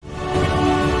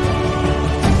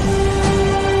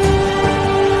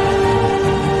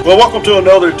Well, welcome to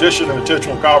another edition of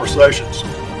Intentional Conversations.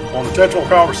 On Intentional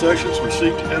Conversations, we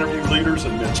seek to interview leaders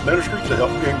in men's ministry to help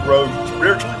men grow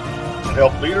spiritually and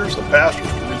help leaders and pastors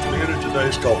to reach men in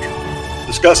today's culture,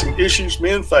 discussing issues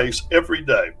men face every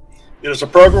day. It is a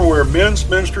program where men's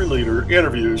ministry leader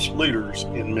interviews leaders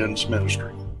in men's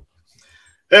ministry.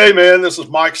 Hey, man, this is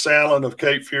Mike Sandlin of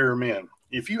Cape Fear Men.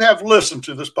 If you have listened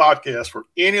to this podcast for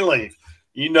any length,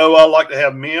 you know I like to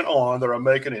have men on that are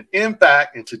making an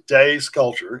impact in today's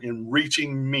culture in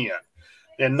reaching men.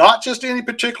 And not just any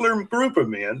particular group of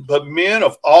men, but men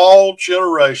of all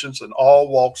generations and all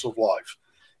walks of life.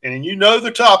 And you know the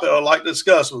topic I'd like to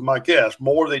discuss with my guest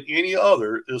more than any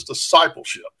other is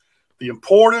discipleship. The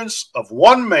importance of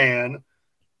one man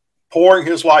pouring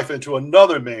his life into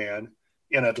another man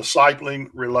in a discipling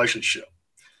relationship.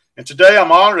 And today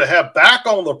I'm honored to have back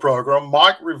on the program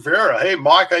Mike Rivera. Hey,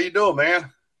 Mike, how you doing, man?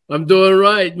 I'm doing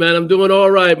right, man. I'm doing all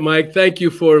right, Mike. Thank you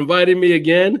for inviting me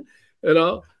again. You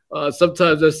know,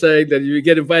 sometimes I say that you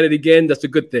get invited again, that's a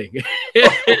good thing.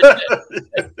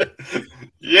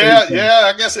 Yeah,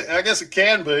 I guess it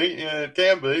can be. Yeah, it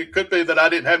can be. It could be that I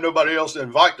didn't have nobody else to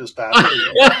invite this time.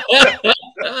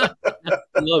 I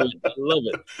love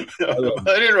it.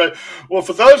 At any rate, well,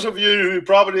 for those of you who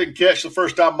probably didn't catch the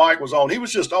first time Mike was on, he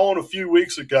was just on a few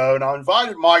weeks ago, and I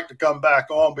invited Mike to come back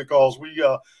on because we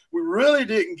really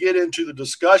didn't get into the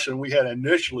discussion we had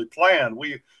initially planned.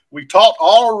 We talked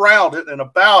all around it and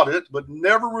about it, but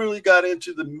never really got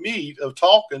into the meat of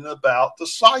talking about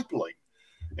discipling.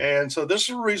 And so this is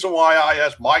the reason why I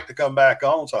asked Mike to come back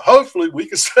on. So hopefully we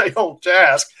can stay on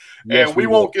task. Yes, and we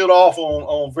won't get off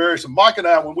on various. Mike and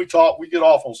I, when we talk, we get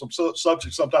off on some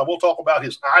subjects sometimes. We'll talk about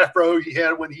his afro he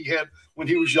had when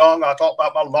he was young. I talk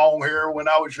about my long hair when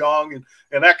I was young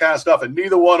and that kind of stuff. And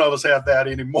neither one of us have that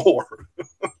anymore.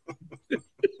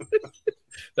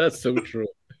 That's so true.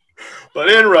 But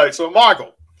at any rate, so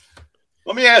Michael,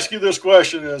 let me ask you this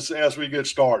question as we get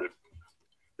started.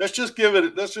 Let's just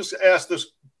ask this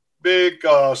big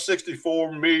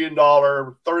 $64 million,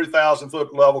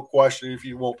 30,000-foot level question if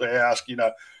you want to ask,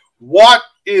 what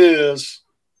is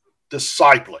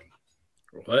discipling?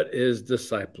 What is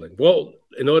discipling? Well,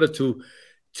 in order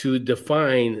to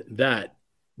define that,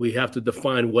 we have to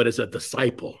define what is a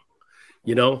disciple,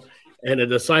 And a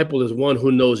disciple is one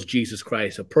who knows Jesus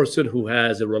Christ, a person who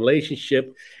has a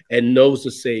relationship and knows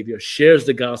the Savior, shares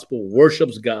the gospel,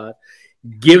 worships God,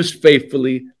 gives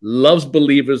faithfully, loves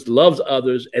believers, loves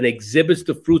others, and exhibits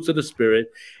the fruits of the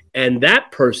Spirit. And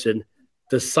that person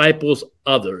disciples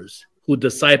others, who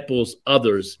disciples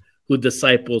others, who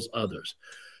disciples others.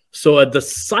 So a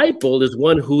disciple is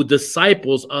one who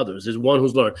disciples others, is one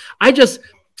who's learned.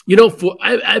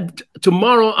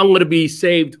 Tomorrow I'm going to be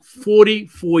saved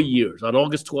 44 years. On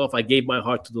August 12th, I gave my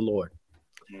heart to the Lord.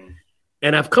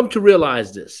 And I've come to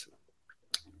realize this,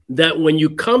 that when you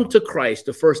come to Christ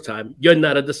the first time, you're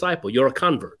not a disciple, you're a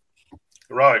convert.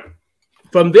 Right.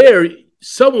 From there,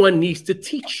 someone needs to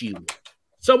teach you.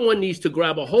 Someone needs to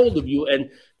grab a hold of you and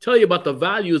tell you about the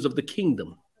values of the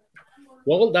kingdom.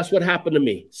 Well, that's what happened to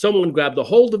me. Someone grabbed a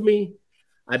hold of me.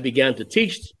 I began to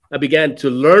teach. I began to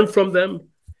learn from them.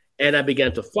 And I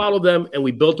began to follow them, and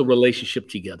we built a relationship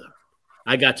together.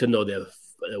 I got to know their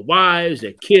wives,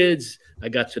 their kids. I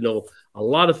got to know a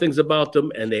lot of things about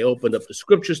them, and they opened up the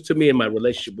scriptures to me in my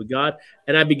relationship with God,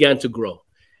 and I began to grow.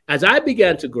 As I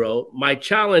began to grow, the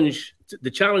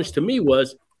challenge to me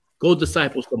was go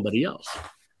disciple somebody else.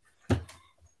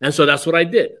 And so that's what I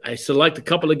did. I select a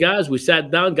couple of guys. We sat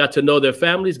down, got to know their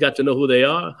families, got to know who they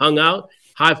are, hung out,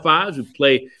 high fives. We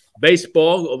play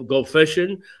baseball, go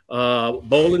fishing,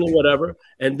 bowling or whatever.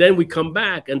 And then we come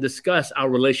back and discuss our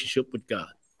relationship with God.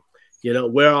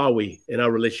 Where are we in our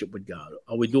relationship with God?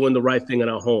 Are we doing the right thing in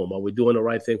our home? Are we doing the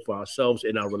right thing for ourselves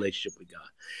in our relationship with God?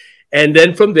 And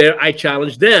then from there, I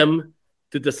challenge them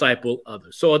to disciple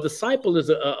others. So a disciple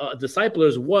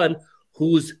is one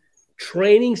who's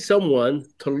training someone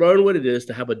to learn what it is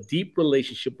to have a deep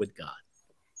relationship with God.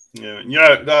 Yeah,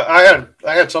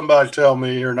 I had somebody tell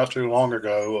me here not too long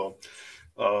ago.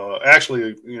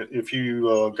 Actually, if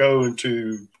you go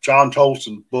into John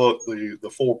Tolston's book,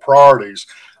 the Four Priorities,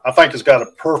 I think it's got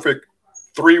a perfect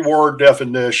 3-word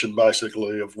definition,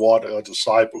 basically, of what a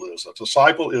disciple is. A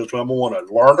disciple is, number one, a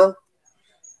learner.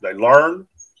 They learn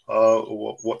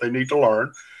what they need to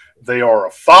learn. They are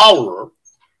a follower.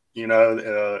 And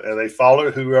they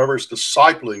follow whoever's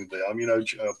discipling them.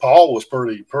 Paul was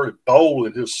pretty bold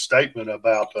in his statement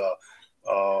about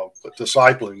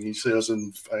discipling. He says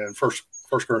in First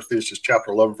Corinthians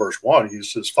chapter 11, verse 1, he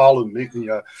says, "Follow me.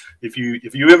 If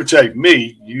you imitate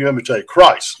me, you imitate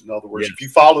Christ. In other words, If you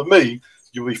follow me,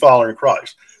 you'll be following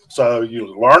Christ." So he's a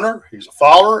learner, he's a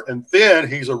follower, and then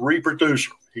he's a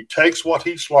reproducer. He takes what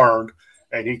he's learned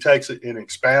and he takes it and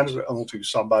expands it onto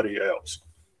somebody else.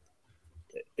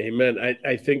 Amen.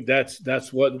 I think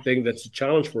that's one thing that's a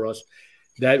challenge for us,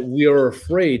 that we are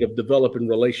afraid of developing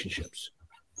relationships.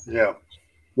 Yeah.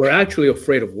 We're actually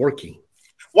afraid of working.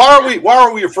 Why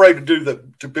are we afraid to do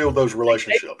that, to build those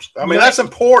relationships? I mean, that's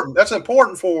important. That's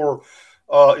important for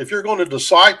if you're going to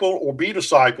disciple or be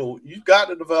disciple, you've got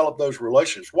to develop those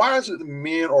relationships. Why is it that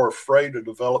men are afraid to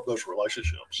develop those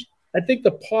relationships? I think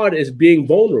the part is being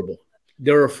vulnerable.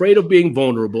 They're afraid of being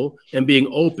vulnerable and being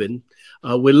open.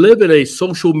 We live in a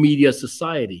social media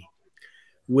society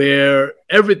where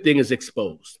everything is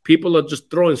exposed. People are just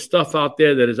throwing stuff out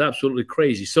there that is absolutely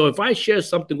crazy. So if I share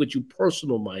something with you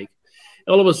personal, Mike,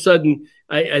 all of a sudden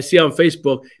I see on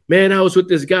Facebook, man, I was with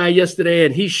this guy yesterday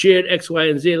and he shared X, Y,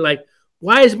 and Z. Like,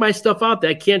 why is my stuff out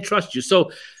there? I can't trust you.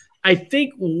 So I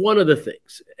think one of the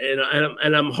things,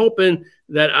 and I'm hoping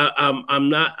that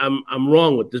I'm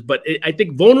wrong with this, but I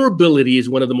think vulnerability is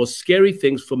one of the most scary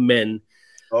things for men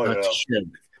to share.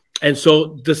 And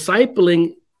so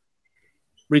discipling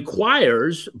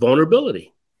requires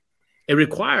vulnerability. It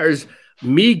requires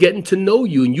me getting to know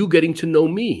you and you getting to know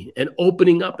me and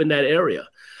opening up in that area.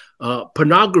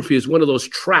 Pornography is one of those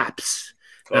traps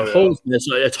that holds me.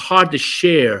 So it's hard to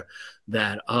share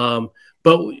that.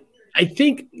 But I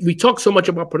think we talk so much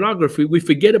about pornography, we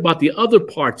forget about the other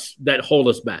parts that hold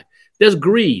us back. There's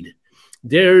greed.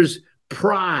 There's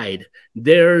pride.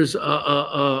 There's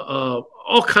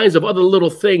all kinds of other little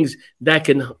things that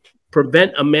can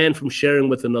prevent a man from sharing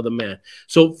with another man.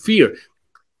 So fear.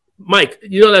 Mike,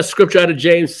 you know that scripture out of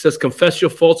James says, confess your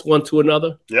faults one to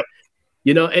another? Yep.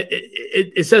 You know,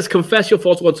 it says, confess your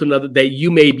faults one to another that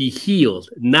you may be healed,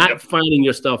 not finding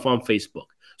your stuff on Facebook.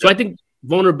 So I think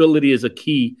vulnerability is a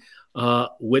key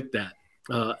with that.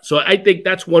 So I think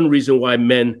that's one reason why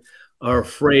men are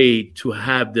afraid to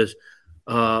have this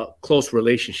close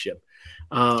relationship.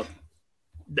 I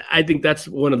think that's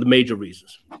one of the major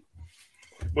reasons.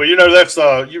 Well, you know, that's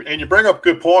and you bring up a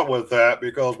good point with that,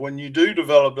 because when you do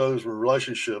develop those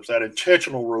relationships, that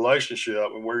intentional relationship,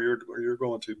 and where you're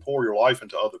going to pour your life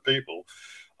into other people,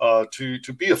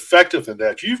 to be effective in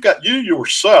that, you've got you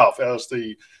yourself as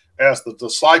the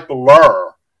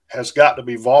discipler has got to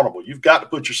be vulnerable. You've got to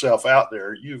put yourself out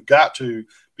there. You've got to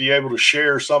be able to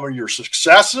share some of your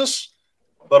successes,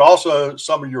 but also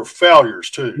some of your failures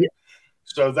too. Yeah.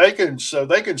 So they can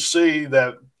see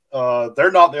that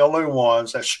they're not the only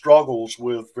ones that struggles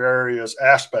with various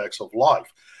aspects of life.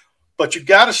 But you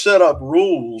got to set up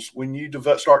rules when you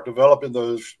start developing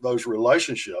those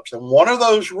relationships. And one of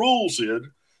those rules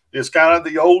is kind of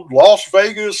the old Las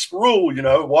Vegas rule. You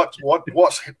know, what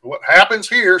happens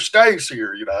here stays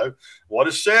here. You know, what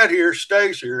is said here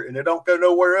stays here, and it don't go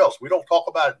nowhere else. We don't talk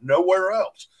about it nowhere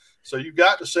else. So you've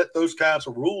got to set those kinds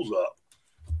of rules up.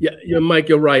 Yeah, Mike,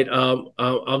 you're right.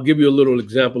 I'll give you a little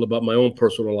example about my own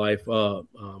personal life.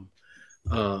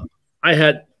 I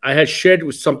had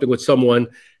shared something with someone,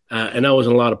 and I was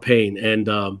in a lot of pain.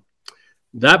 And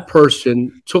that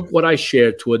person took what I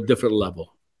shared to a different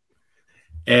level.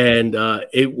 And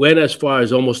it went as far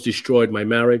as almost destroyed my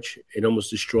marriage. It almost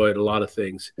destroyed a lot of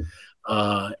things.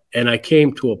 And I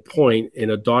came to a point in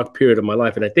a dark period of my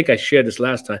life, and I think I shared this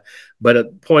last time, but at a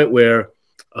point where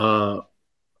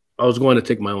I was going to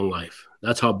take my own life.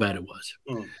 That's how bad it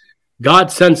was.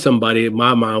 God sent somebody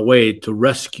my way to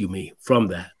rescue me from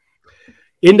that.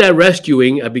 In that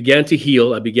rescuing, I began to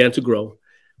heal. I began to grow.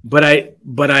 But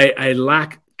I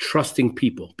lack trusting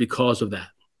people because of that.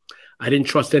 I didn't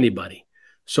trust anybody.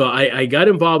 So I got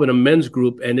involved in a men's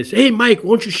group, and they said, hey, Mike,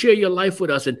 won't you share your life with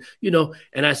us? And, you know,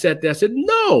 and I sat there, I said,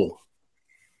 no.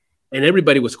 And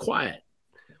everybody was quiet.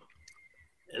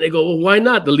 And they go, well, why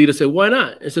not? The leader said, why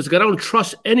not? It says, I don't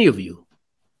trust any of you.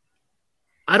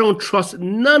 I don't trust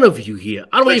none of you here.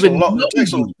 I don't even know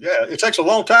you. It takes a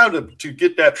long time to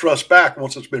get that trust back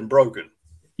once it's been broken.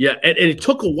 Yeah, and it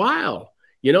took a while,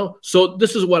 you know. So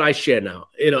this is what I share now,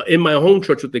 you know, in my home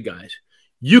church with the guys.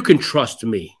 You can trust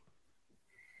me.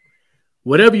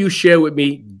 Whatever you share with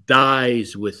me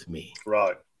dies with me.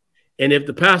 Right. And if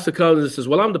the pastor comes and says,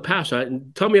 well, I'm the pastor,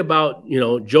 tell me about, you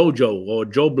know, Jojo or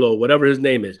Joe Blow, whatever his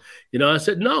name is. You know, I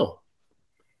said, no.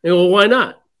 And well, why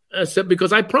not? I said,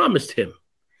 because I promised him.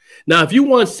 Now, if you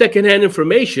want secondhand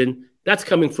information, that's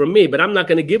coming from me, but I'm not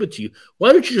going to give it to you.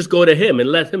 Why don't you just go to him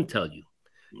and let him tell you,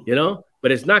 you know?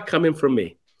 But it's not coming from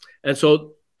me. And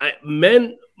so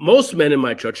most men in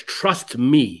my church trust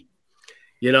me,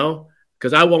 you know,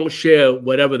 because I won't share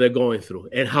whatever they're going through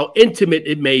and how intimate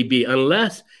it may be,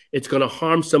 unless it's going to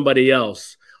harm somebody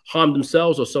else, harm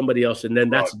themselves or somebody else, and then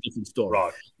that's a different story.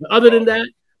 Right. Other than that,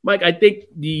 Mike, I think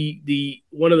the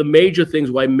one of the major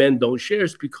things why men don't share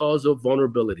is because of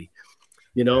vulnerability.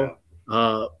 You know,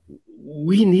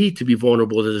 we need to be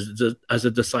vulnerable as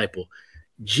a disciple.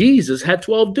 Jesus had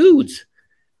 12 dudes.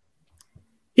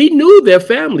 He knew their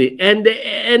family, and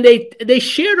they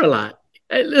shared a lot.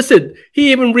 And listen,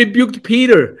 he even rebuked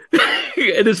Peter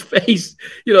in his face.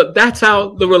 You know, that's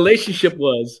how the relationship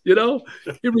was. You know,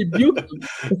 he rebuked him.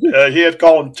 He had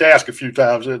called him task a few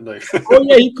times, didn't he? Oh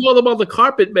yeah, he called him on the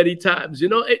carpet many times. You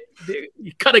know,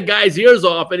 he cut a guy's ears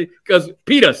off, and because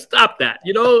Peter, stop that.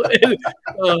 You know, the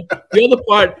other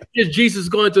part is Jesus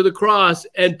going to the cross,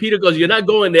 and Peter goes, "You're not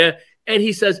going there," and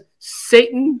he says,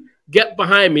 "Satan, get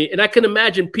behind me." And I can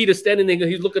imagine Peter standing there,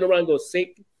 he's looking around, goes,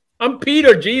 "Satan, I'm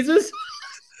Peter, Jesus."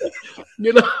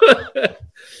 You know,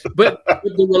 but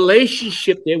the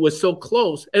relationship there was so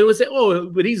close, and it was say, "Oh,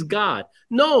 but he's God."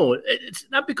 No, it's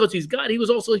not because he's God. He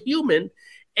was also human,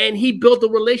 and he built a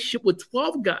relationship with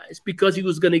 12 guys because he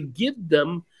was going to give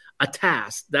them a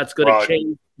task that's going to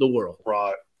change the world.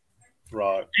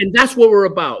 Right. And that's what we're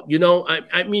about. You know,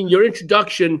 I mean, your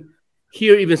introduction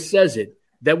here even says it,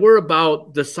 that we're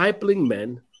about discipling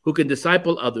men who can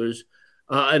disciple others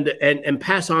and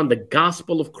pass on the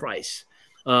gospel of Christ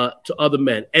to other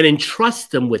men and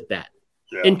entrust them with that.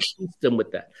 Right.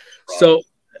 So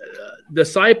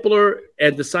discipler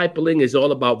and discipling is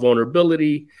all about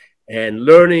vulnerability and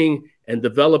learning and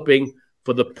developing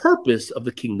for the purpose of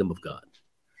the kingdom of God.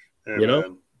 Amen. You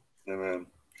know? Amen.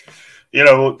 You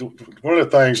know, one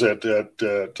of the things that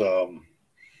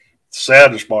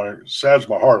saddens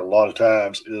my heart a lot of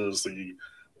times is the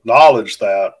knowledge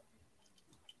that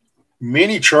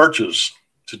many churches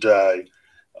today,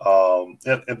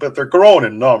 but they're growing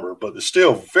in number, but there's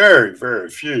still very, very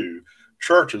few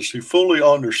churches who fully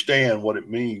understand what it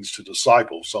means to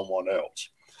disciple someone else.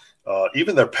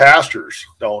 Even their pastors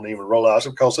don't even realize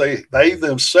it because they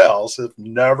themselves have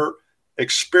never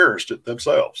experienced it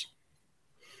themselves.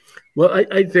 Well,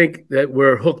 I think that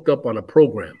we're hooked up on a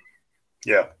program.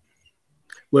 Yeah.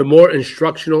 We're more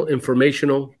instructional,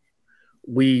 informational.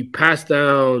 We pass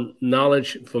down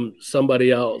knowledge from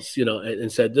somebody else, you know, and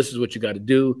said, this is what you got to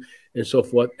do and so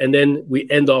forth. And then we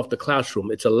end off the classroom.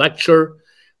 It's a lecture.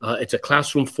 It's a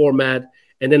classroom format.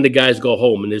 And then the guys go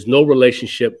home and there's no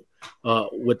relationship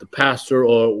with the pastor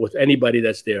or with anybody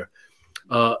that's there.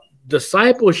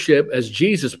 Discipleship, as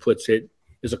Jesus puts it,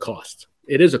 is a cost.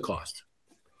 It is a cost.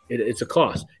 It's a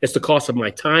cost. It's the cost of my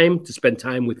time to spend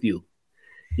time with you,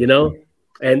 you know?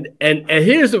 And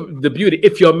here's the beauty.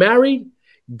 If you're married,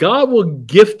 God will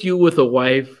gift you with a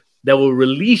wife that will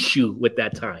release you with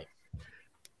that time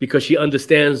because she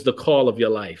understands the call of your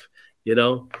life, you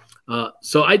know?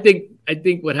 So I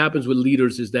think what happens with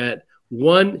leaders is that,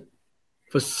 one,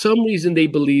 for some reason they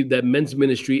believe that men's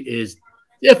ministry is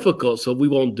difficult, so we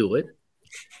won't do it,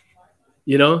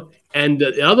 you know? And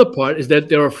the other part is that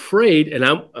they're afraid, and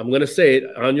I'm going to say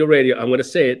it on your radio, I'm going to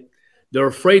say it, they're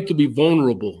afraid to be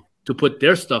vulnerable, to put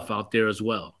their stuff out there as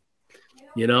well,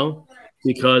 you know,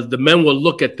 because the men will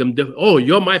look at them. Oh,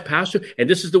 you're my pastor. And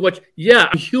this is yeah,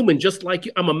 I'm human just like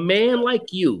you. I'm a man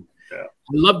like you. Yeah.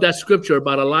 I love that scripture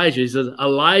about Elijah. He says,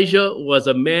 Elijah was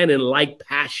a man in like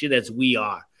passion as we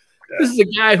are. Yeah. This is a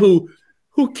guy who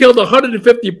killed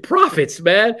 150 prophets,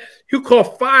 man, who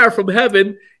called fire from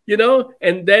heaven, you know,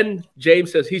 and then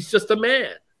James says, he's just a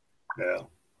man. Yeah.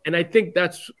 And I think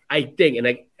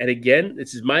and again,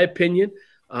 this is my opinion.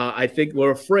 I think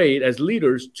we're afraid as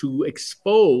leaders to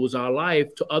expose our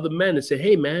life to other men and say,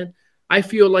 hey, man, I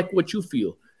feel like what you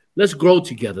feel. Let's grow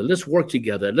together. Let's work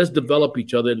together. Let's develop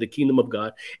each other in the kingdom of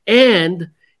God.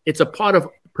 And it's a part of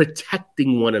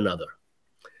protecting one another.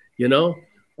 You know,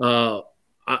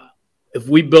 if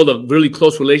we build a really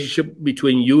close relationship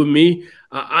between you and me,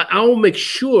 I'll make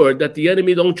sure that the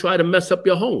enemy don't try to mess up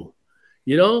your home.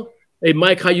 You know, hey,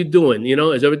 Mike, how you doing? You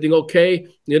know, is everything okay?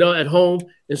 You know, at home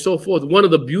and so forth. One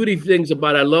of the beauty things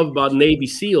I love about Navy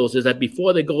SEALs is that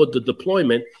before they go to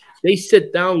deployment, they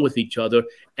sit down with each other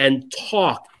and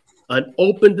talk an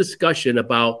open discussion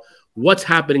about what's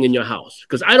happening in your house.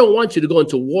 Because I don't want you to go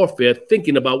into warfare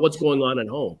thinking about what's going on at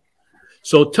home.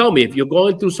 So tell me, if you're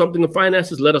going through something in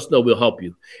finances, let us know. We'll help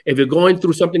you. If you're going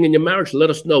through something in your marriage, let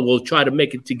us know. We'll try to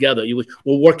make it together.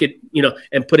 We'll work it, you know,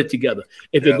 and put it together.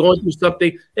 If you're going through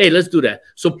something, hey, let's do that.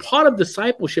 So part of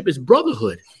discipleship is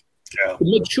brotherhood. Yeah. To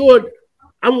make sure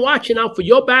I'm watching out for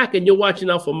your back and you're watching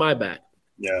out for my back.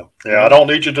 Yeah. I don't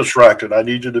need you distracted. I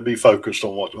need you to be focused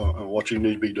on what you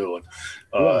need to be doing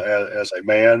as a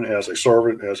man, as a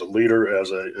servant, as a leader,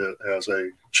 as a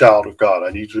child of God.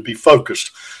 I need you to be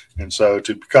focused. And so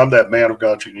to become that man of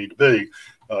God you need to be,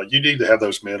 you need to have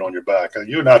those men on your back.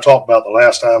 You and I talked about the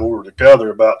last time we were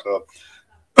together about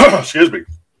excuse me,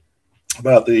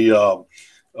 about the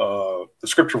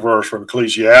scripture verse from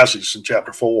Ecclesiastes in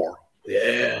chapter 4.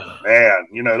 Yeah, man,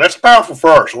 that's a powerful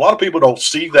verse. A lot of people don't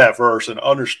see that verse and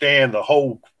understand the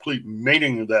whole complete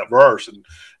meaning of that verse.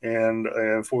 And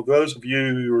for those of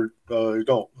you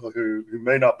who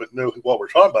may not know what we're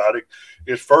talking about,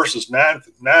 it's verses 9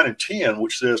 and 10,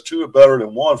 which says, "Two are better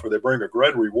than one, for they bring a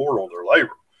great reward on their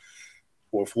labor."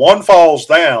 Well, if one falls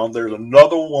down, there's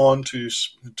another one to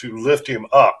lift him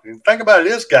up. And think about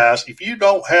this, guys. If you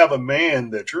don't have a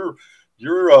man that you're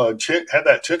have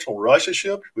that intentional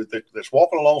relationship with that's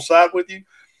walking alongside with you,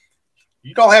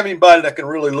 you don't have anybody that can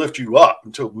really lift you up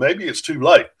until maybe it's too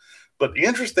late. But the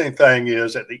interesting thing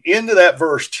is, at the end of that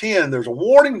verse 10, there's a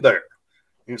warning there.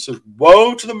 And it says,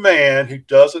 "Woe to the man who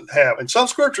doesn't have," and some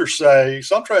scriptures say,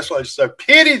 some translations say,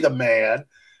 "Pity the man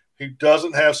who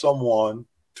doesn't have someone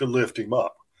to lift him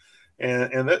up."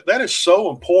 And that is so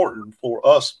important for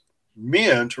us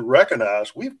men to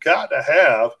recognize. We've got to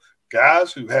have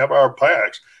guys who have our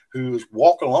backs, who's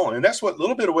walking along. And that's what a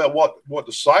little bit about what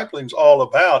discipling is all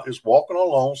about, is walking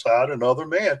alongside another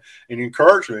man and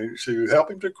encouraging him to help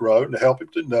him to grow and to help him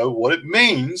to know what it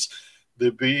means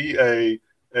to be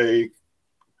a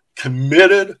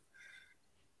committed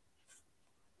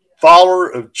follower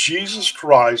of Jesus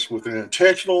Christ with an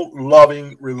intentional,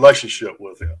 loving relationship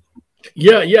with him.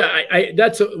 Yeah.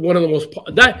 That's one of the most,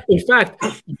 that, in fact,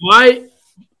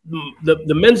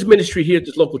 the men's ministry here at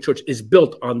this local church is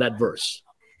built on that verse,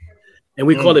 and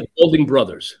we call it Building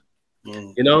Brothers.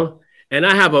 And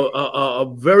I have a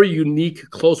very unique,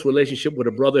 close relationship with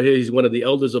a brother here. He's one of the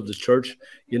elders of the church.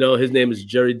 His name is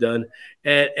Jerry Dunn,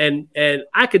 and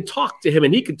I could talk to him,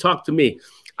 and he could talk to me.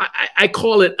 I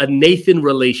call it a Nathan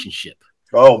relationship.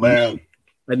 Oh man,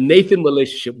 a Nathan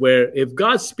relationship where if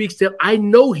God speaks to him, I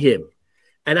know him.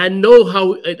 And I know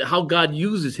how God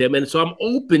uses him. And so I'm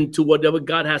open to whatever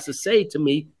God has to say to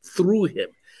me through him,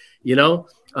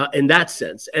 in that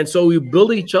sense. And so we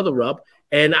build each other up.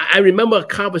 And I remember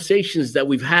conversations that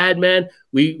we've had, man,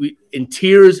 we in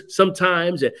tears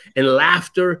sometimes and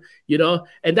laughter,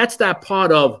 and that's that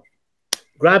part of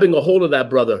grabbing a hold of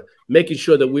that brother, making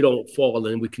sure that we don't fall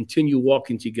and we continue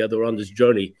walking together on this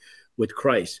journey with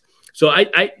Christ. So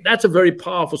I that's a very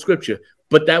powerful scripture.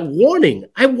 But that warning,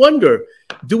 I wonder,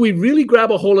 do we really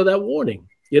grab a hold of that warning?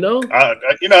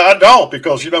 I don't,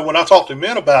 because, when I talk to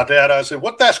men about that, I said,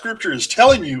 what that scripture is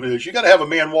telling you is you got to have a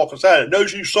man walk aside that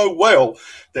knows you so well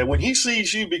that when he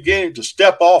sees you beginning to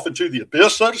step off into the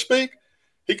abyss, so to speak,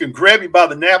 he can grab you by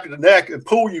the nape of the neck and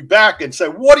pull you back and say,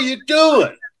 "What are you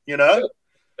doing?"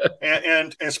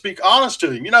 And speak honest to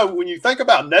him. When you think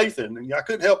about Nathan, and I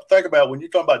couldn't help but think about when you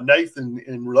talk about Nathan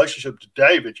in relationship to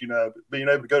David, being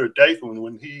able to go to David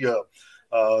when he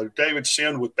David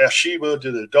sinned with Bathsheba,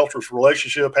 did an adulterous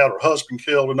relationship, had her husband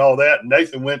killed and all that. And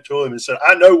Nathan went to him and said,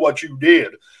 "I know what you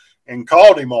did," and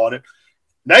called him on it.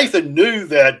 Nathan knew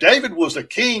that David was a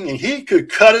king and he could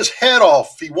cut his head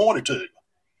off if he wanted to.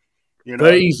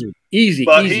 Very easy.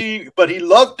 But he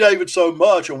loved David so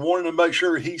much and wanted to make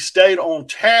sure he stayed on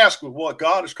task with what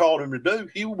God has called him to do.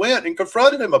 He went and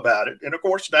confronted him about it. And of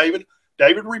course, David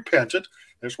repented.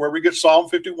 That's where we get Psalm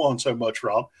 51 so much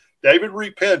from. David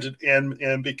repented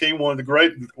and became one of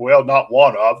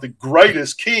the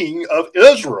greatest king of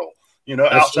Israel,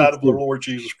 outside of the Lord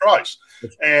Jesus Christ.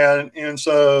 And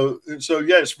so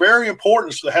it's very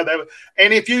important to have that.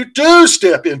 And if you do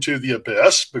step into the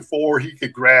abyss before he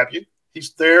could grab you,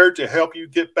 he's there to help you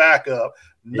get back up,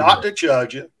 not to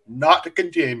judge you, not to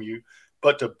condemn you,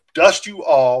 but to dust you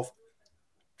off,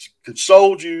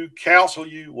 console you, counsel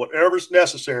you, whatever's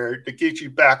necessary to get you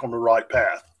back on the right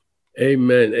path.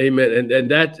 Amen. And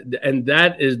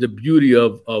that is the beauty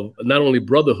of not only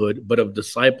brotherhood, but of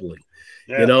discipling.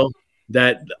 Yeah.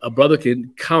 That a brother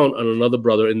can count on another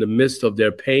brother in the midst of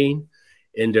their pain,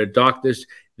 in their darkness.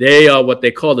 They are what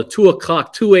they call the 2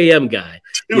 a.m. guy.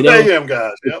 2 a.m.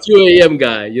 guys. Yep. 2 a.m.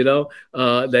 guy,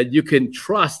 that you can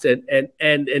trust and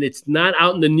it's not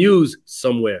out in the news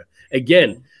somewhere.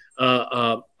 Again,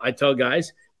 I tell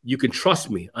guys, you can trust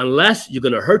me unless you're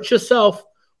going to hurt yourself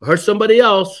or hurt somebody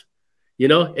else.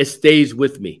 It stays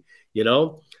with me,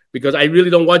 because I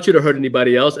really don't want you to hurt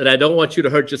anybody else and I don't want you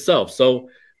to hurt yourself. So,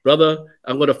 brother,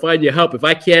 I'm going to find you help. If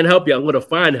I can't help you, I'm going to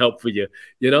find help for you,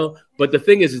 But the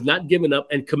thing is not giving up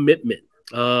and commitment.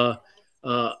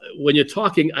 When you're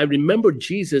talking, I remember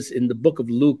Jesus in the book of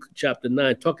Luke, chapter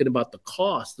 9, talking about the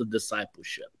cost of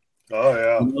discipleship. Oh,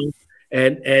 yeah.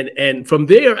 And from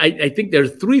there, I think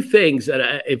there's 3 things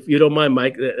that, if you don't mind,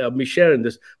 Mike, me sharing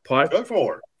this part. Go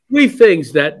for it. three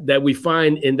things that we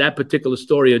find in that particular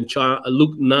story in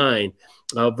Luke 9,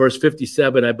 verse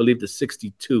 57, I believe, to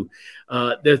 62.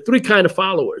 There are three kind of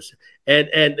followers. And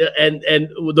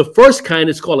the first kind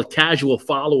is called a casual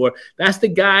follower. That's the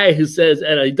guy who says,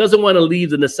 and he doesn't want to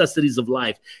leave the necessities of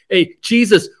life. Hey,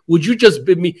 Jesus, would you just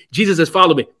bid me? Jesus says,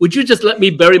 follow me. Would you just let me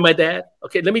bury my dad?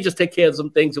 Okay, let me just take care of some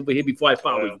things over here before I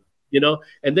follow you.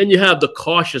 And then you have the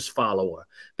cautious follower.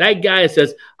 That guy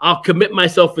says, I'll commit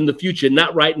myself in the future,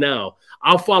 not right now.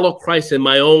 I'll follow Christ in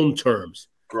my own terms.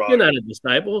 Right. You're not a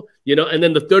disciple, And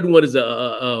then the third one is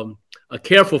a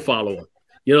careful follower.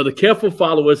 The careful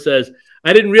follower says,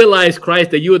 I didn't realize,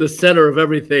 Christ, that you were the center of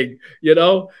everything,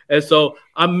 and so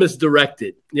I'm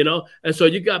misdirected, and so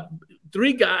you got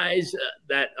three guys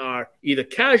that are either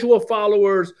casual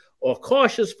followers or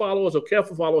cautious followers or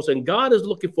careful followers, and God is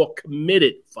looking for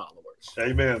committed followers.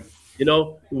 Amen.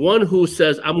 One who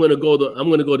says, I'm going to go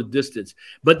the distance,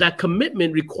 but that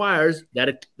commitment requires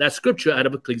that scripture out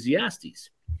of Ecclesiastes,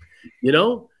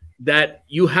 that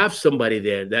you have somebody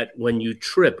there that when you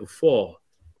trip or fall,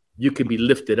 you can be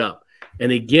lifted up.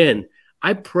 And again,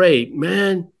 I pray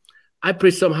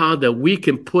somehow that we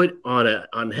can put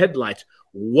on headlights,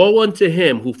 woe unto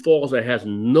him who falls and has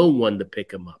no one to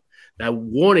pick him up. That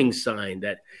warning sign,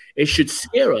 that it should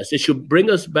scare us. It should bring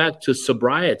us back to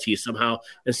sobriety somehow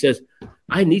and says,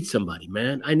 I need somebody,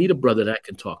 man. I need a brother that I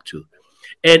can talk to.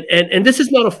 And this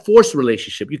is not a forced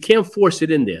relationship. You can't force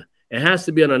it in there. It has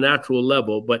to be on a natural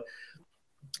level, but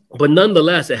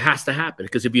nonetheless, it has to happen,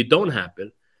 because if you don't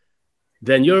happen,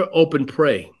 then you're open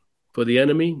prey for the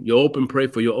enemy. You're open prey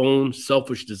for your own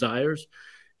selfish desires.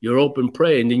 You're open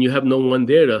prey, and then you have no one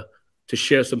there to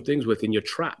share some things with, and you're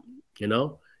trapped,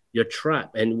 You're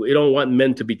trapped, and we don't want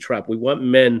men to be trapped. We want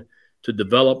men to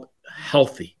develop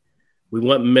healthy. We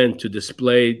want men to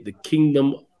display the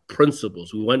kingdom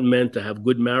principles. We want men to have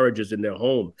good marriages in their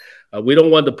home. We don't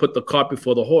want to put the cart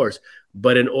before the horse,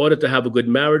 but in order to have a good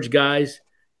marriage, guys,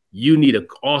 you need an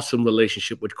awesome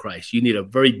relationship with Christ. You need a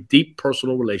very deep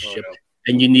personal relationship,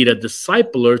 and you need a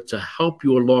discipler to help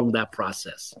you along that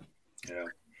process. Yeah.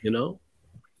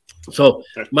 So,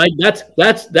 Mike, that's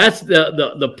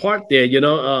the part there.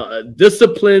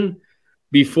 Discipline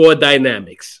before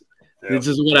dynamics. Yeah. This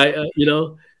is what I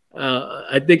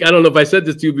think. I don't know if I said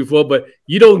this to you before, but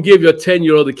you don't give your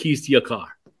 10-year-old the keys to your car.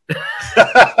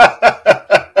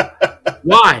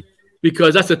 Why?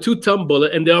 Because that's a 2-ton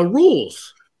bullet, and there are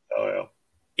rules.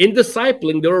 In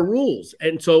discipling, there are rules.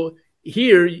 And so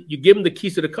here you give him the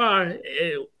keys to the car.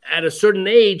 At a certain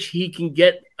age, he can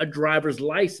get a driver's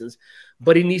license,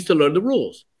 but he needs to learn the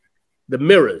rules. The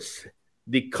mirrors,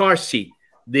 the car seat,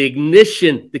 the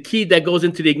ignition, the key that goes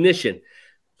into the ignition,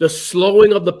 the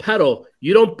slowing of the pedal.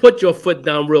 You don't put your foot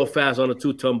down real fast on a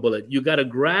 2-ton bullet. You got to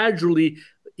gradually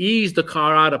ease the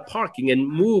car out of parking and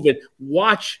move and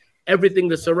watch everything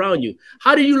that's around you.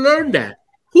 How do you learn that?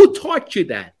 Who taught you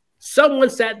that? Someone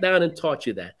sat down and taught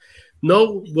you that.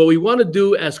 No, what we want to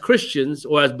do as Christians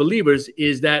or as believers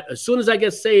is that as soon as I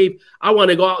get saved, I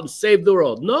want to go out and save the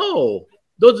world. No,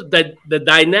 the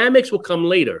dynamics will come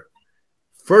later.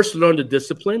 First, learn the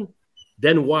discipline,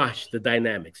 then watch the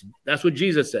dynamics. That's what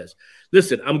Jesus says.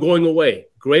 Listen, I'm going away.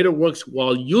 Greater works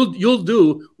while you'll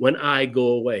do when I go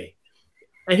away.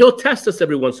 And he'll test us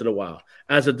every once in a while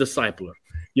as a discipler,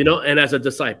 and as a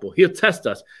disciple. He'll test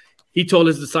us. He told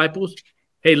his disciples,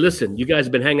 hey, listen, you guys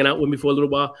have been hanging out with me for a little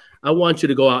while. I want you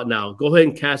to go out now. Go ahead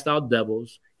and cast out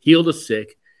devils, heal the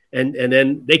sick. And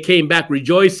then they came back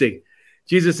rejoicing.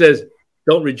 Jesus says,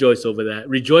 don't rejoice over that.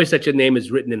 Rejoice that your name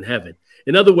is written in heaven.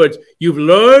 In other words, you've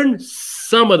learned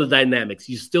some of the dynamics.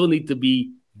 You still need to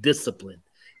be disciplined.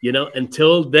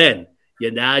 Until then,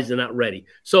 your eyes are not ready.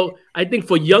 So I think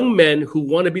for young men who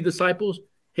want to be disciples,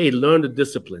 hey, learn the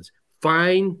disciplines.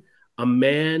 Find a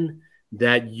man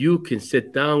that you can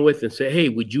sit down with and say, hey,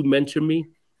 would you mentor me?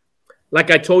 Like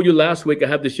I told you last week, I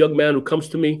have this young man who comes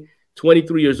to me,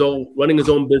 23 years old, running his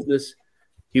own business.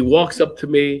 He walks up to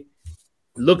me,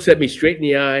 looks at me straight in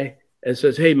the eye and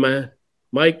says, hey, man,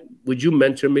 Mike, would you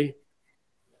mentor me?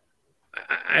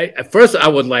 At first I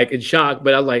was like in shock,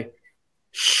 but I was like,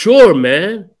 sure,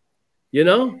 man.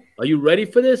 Are you ready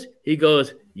for this? He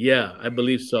goes, yeah, I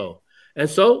believe so. And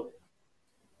so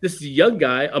this is a young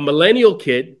guy, a millennial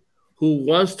kid, who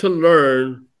wants to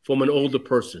learn from an older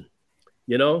person,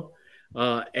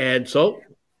 and so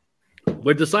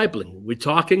we're discipling, we're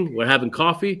talking, we're having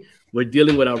coffee, we're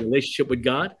dealing with our relationship with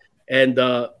God, and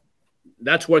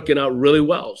that's working out really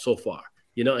well so far.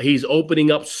 He's opening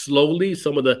up slowly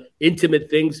some of the intimate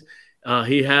things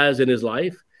he has in his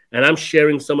life, and I'm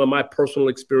sharing some of my personal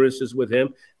experiences with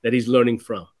him that he's learning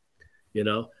from.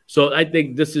 So I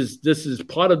think this is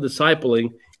part of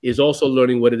discipling is also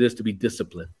learning what it is to be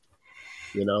disciplined.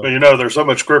 Well, there's so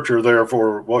much scripture there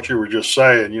for what you were just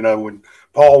saying. When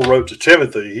Paul wrote to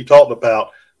Timothy, he talked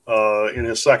about in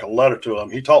his second letter to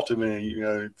him, he talked to me,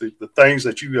 the things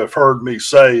that you have heard me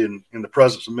say in the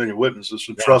presence of many witnesses,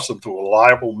 entrust them to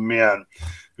reliable men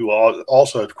who are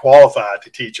also qualified to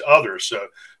teach others.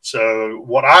 So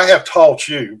what I have taught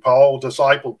you, Paul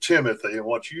discipled Timothy, and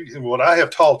what I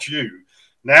have taught you,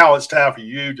 now it's time for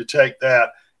you to take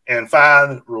that and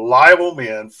find reliable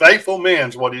men, faithful men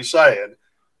is what he's saying,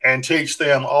 and teach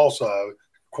them also,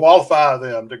 qualify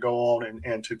them to go on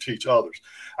and to teach others.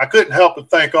 I couldn't help but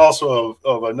think also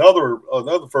of another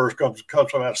verse comes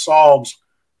from that Psalms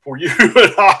for you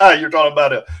and I. You're talking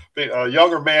about a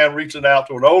younger man reaching out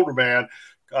to an older man.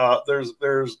 There's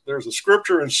a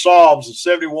scripture in Psalms in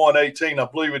 71:18, I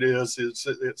believe it is. It's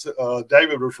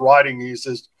David was writing. He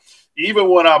says, "Even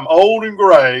when I'm old and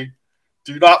gray,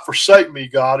 do not forsake me,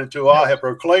 God, until I have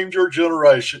proclaimed your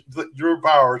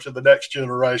power to the next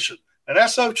generation." And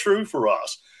that's so true for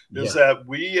us, is that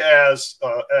we as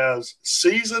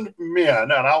seasoned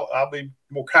men, and I'll be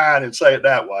more kind and say it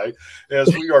that way, as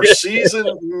we are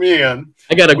seasoned men,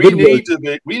 we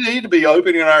need to be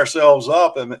opening ourselves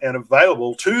up and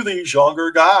available to these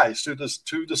younger guys to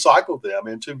disciple them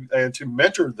and to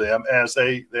mentor them as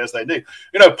they need.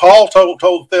 Paul told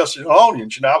the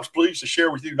Thessalonians, I was pleased to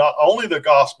share with you not only the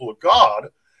gospel of God,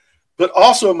 but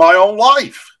also my own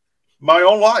life.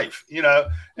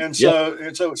 And so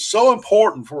it's so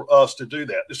important for us to do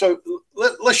that. So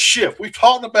let's shift. We've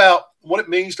talked about what it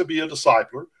means to be a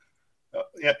discipler,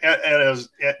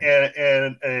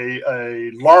 and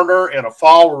a learner and a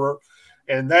follower,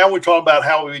 and now we're talking about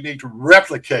how we need to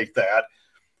replicate that.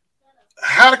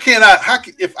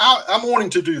 If I'm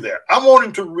wanting to do that, I'm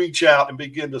wanting to reach out and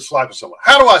begin to disciple someone.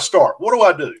 How do I start? What do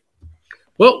I do?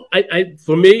 Well, I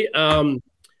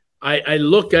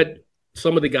look at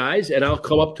some of the guys, and I'll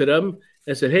come up to them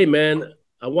and say, "Hey, man,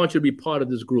 I want you to be part of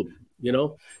this group,"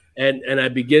 and I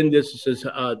begin this. It says,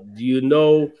 "Do you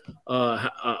know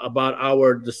about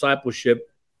our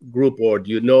discipleship group, or do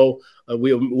you know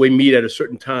we meet at a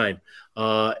certain time?"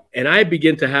 And I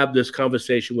begin to have this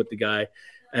conversation with the guy,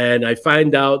 and I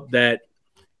find out that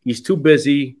he's too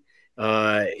busy.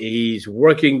 He's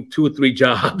working 2 or 3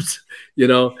 jobs,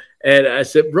 And I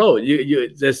said, "Bro,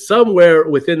 there's somewhere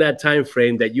within that time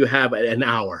frame that you have an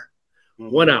hour,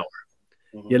 1 hour,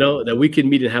 that we can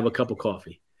meet and have a cup of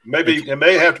coffee." Maybe it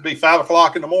may have to be 5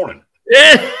 o'clock in the morning.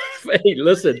 Yeah, hey,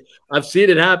 listen, I've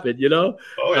seen it happen. Oh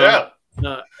yeah.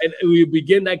 And we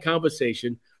begin that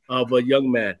conversation of a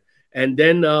young man, and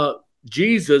then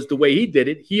Jesus, the way he did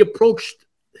it, he approached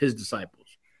his disciples.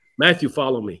 Matthew,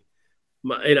 follow me.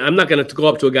 And I'm not going to go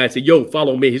up to a guy and say, "Yo,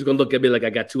 follow me." He's going to look at me like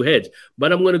I got 2 heads.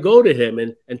 But I'm going to go to him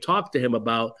and talk to him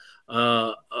about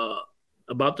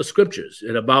the scriptures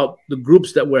and about the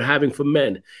groups that we're having for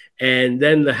men, and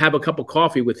then have a cup of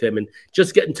coffee with him and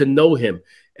just getting to know him,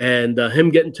 and him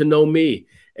getting to know me.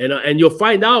 And you'll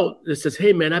find out that says,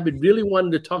 "Hey, man, I've been really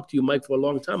wanting to talk to you, Mike, for a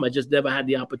long time. I just never had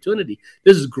the opportunity.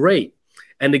 This is great."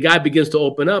 And the guy begins to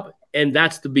open up, and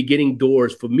that's the beginning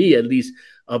doors for me, at least,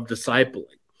 of discipling.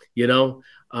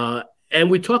 And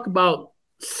we talk about,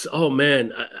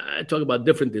 I talk about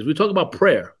different things. We talk about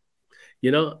prayer.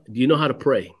 Do you know how to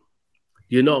pray?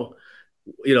 Do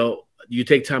you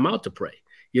take time out to pray?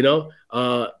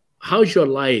 How's your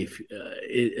life?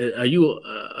 Are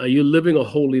you living a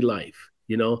holy life,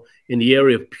 in the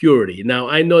area of purity? Now,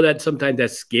 I know that sometimes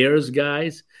that scares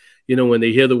guys, when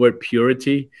they hear the word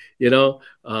purity,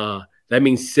 that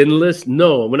means sinless.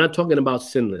 No, we're not talking about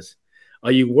sinless.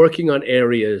 Are you working on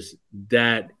areas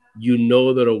that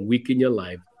that are weak in your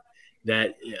life?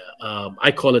 That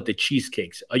I call it the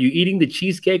cheesecakes. Are you eating the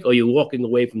cheesecake, or are you walking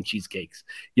away from cheesecakes?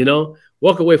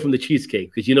 Walk away from the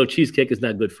cheesecake, because cheesecake is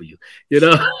not good for you.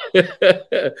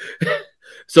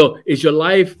 So is your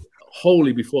life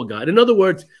holy before God? In other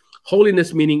words,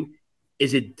 holiness meaning,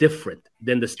 is it different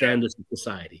than the standards of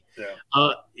society? Yeah.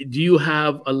 Do you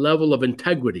have a level of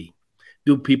integrity?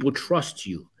 Do people trust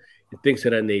you? And things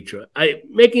of that nature.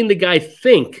 Making the guy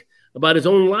think about his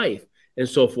own life and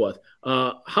so forth.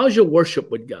 How's your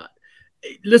worship with God?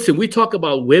 Listen, we talk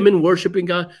about women worshiping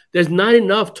God. There's not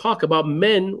enough talk about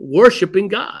men worshiping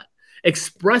God,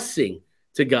 expressing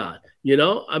to God.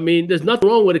 There's nothing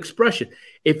wrong with expression.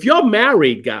 If you're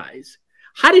married, guys,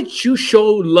 how did you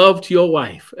show love to your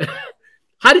wife?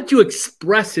 How did you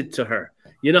express it to her?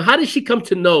 How did she come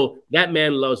to know that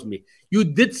man loves me? You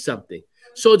did something.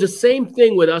 So the same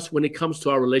thing with us when it comes to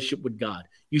our relationship with God.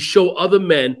 You show other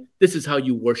men, this is how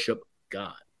you worship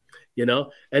God,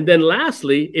 And then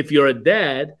lastly, if you're a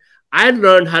dad, I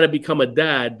learned how to become a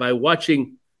dad by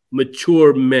watching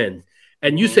mature men.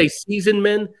 And you say seasoned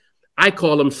men, I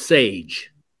call them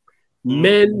sage.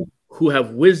 Men who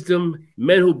have wisdom,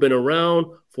 men who've been around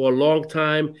for a long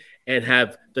time and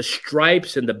have the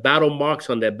stripes and the battle marks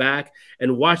on their back,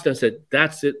 and watched and said,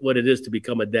 that's it, what it is to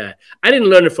become a dad. I didn't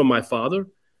learn it from my father.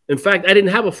 In fact, I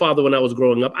didn't have a father when I was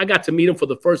growing up. I got to meet him for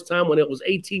the first time when I was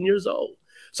 18 years old.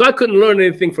 So I couldn't learn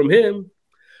anything from him.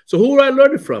 So who did I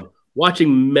learn it from?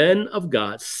 Watching men of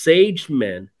God, sage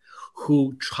men,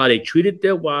 how they treated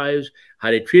their wives,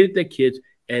 how they treated their kids.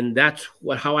 And that's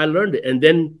how I learned it. And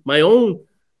then my own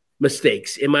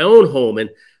mistakes in my own home, and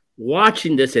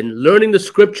watching this and learning the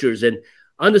scriptures and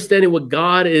understanding what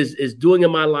God is doing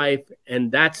in my life.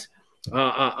 And that's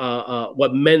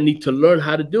what men need to learn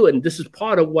how to do. And this is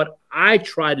part of what I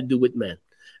try to do with men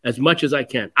as much as I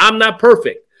can. I'm not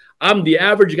perfect. I'm the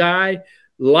average guy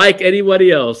like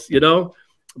anybody else,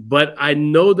 but I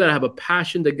know that I have a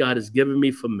passion that God has given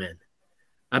me for men.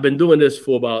 I've been doing this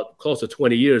for about close to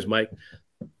 20 years, Mike.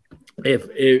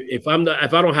 If I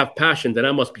don't have passion, then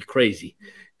I must be crazy.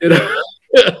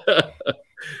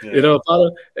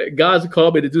 God's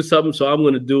called me to do something, so I'm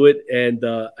going to do it. And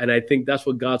I think that's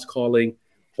what God's calling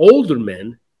older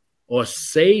men or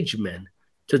sage men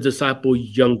to disciple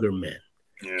younger men.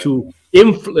 Yeah.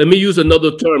 Let me use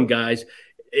another term, guys.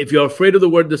 If you're afraid of the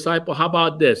word disciple, how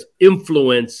about this?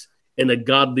 Influence in a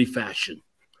godly fashion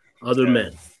other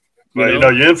men.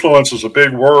 Well, influence is a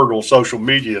big word on social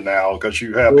media now, because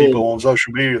you have people on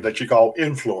social media that you call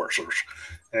influencers.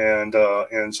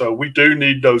 And so we do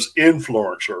need those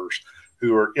influencers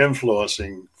who are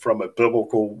influencing from a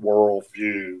biblical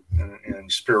worldview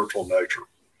and spiritual nature.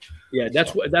 Yeah,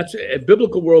 that's a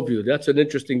biblical worldview. That's an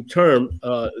interesting term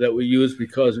that we use,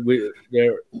 because we're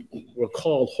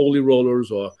called holy rollers,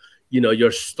 or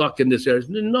you're stuck in this area.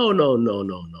 No.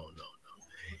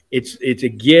 It's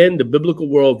again, the biblical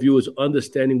worldview is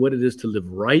understanding what it is to live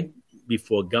right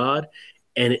before God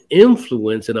and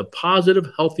influence in a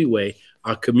positive, healthy way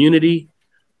our community,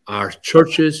 our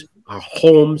churches, our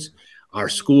homes, our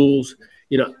schools,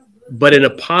 but in a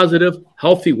positive,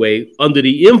 healthy way under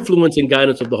the influence and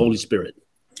guidance of the Holy Spirit.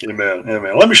 Amen.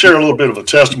 Let me share a little bit of a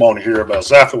testimony here about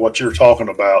exactly what you're talking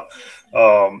about.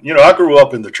 I grew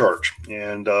up in the church,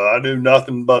 and I knew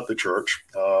nothing but the church.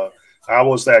 I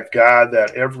was that guy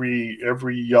that every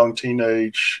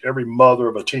every mother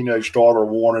of a teenage daughter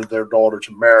wanted their daughter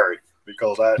to marry,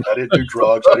 because I didn't do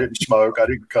drugs, I didn't smoke, I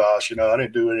didn't cuss, I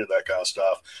didn't do any of that kind of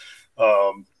stuff.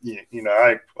 I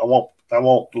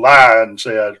won't lie and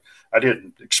say I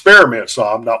didn't experiment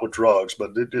some, not with drugs,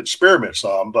 but did experiment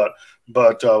some, but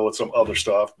with some other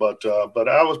stuff. But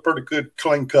I was a pretty good,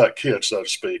 clean cut kid, so to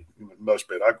speak. Most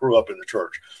of it. I grew up in the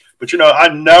church, but I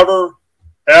never,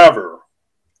 ever,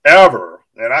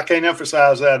 and I can't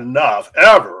emphasize that enough,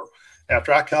 ever,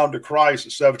 after I come to Christ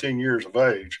at 17 years of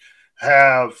age,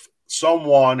 have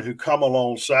someone who come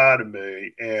alongside of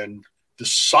me and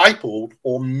discipled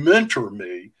or mentor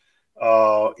me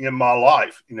in my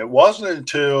life. And it wasn't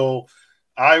until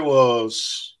I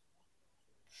was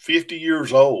 52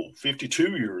 years old,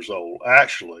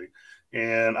 actually,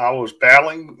 and I was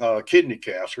battling kidney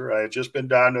cancer. I had just been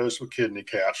diagnosed with kidney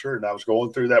cancer, and I was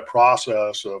going through that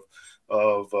process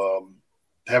of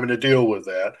having to deal with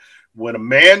that, when a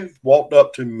man walked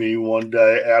up to me one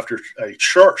day after a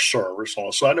church service on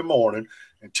a Sunday morning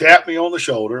and tapped me on the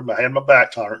shoulder. I had my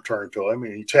back turned to him,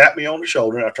 and he tapped me on the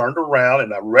shoulder, and I turned around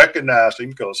and I recognized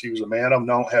him, because he was a man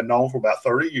had known for about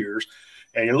 30 years.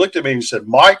 And he looked at me and he said,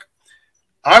 "Mike,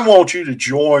 I want you to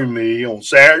join me on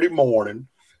Saturday morning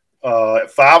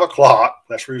at 5 o'clock.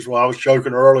 That's the reason why I was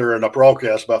joking earlier in the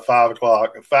broadcast about 5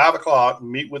 o'clock. At 5 o'clock,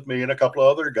 meet with me and a couple of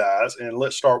other guys, and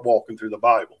let's start walking through the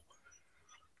Bible."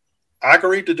 I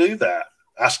agreed to do that.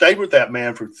 I stayed with that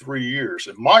man for 3 years.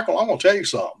 And Michael, I'm going to tell you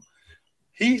something.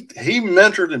 He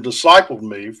mentored and discipled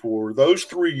me for those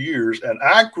 3 years, and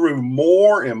I grew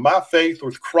more in my faith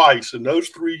with Christ in those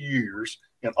 3 years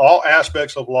in all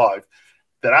aspects of life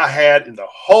than I had in the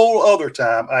whole other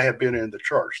time I had been in the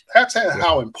church. That's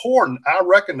how important I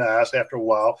recognized after a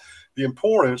while the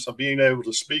importance of being able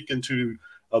to speak into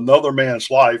another man's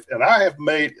life. And I have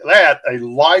made that a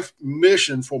life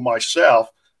mission for myself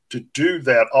to do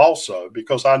that also,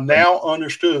 because I now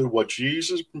understood what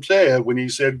Jesus said when he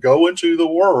said, "Go into the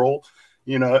world,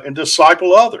 and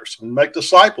disciple others and make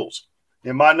disciples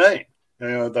in my name."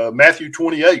 The Matthew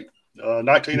 28,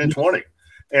 19 and 20.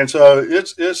 And so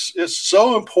it's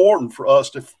so important for us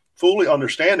to fully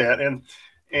understand that.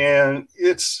 And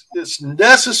it's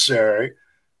necessary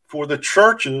for the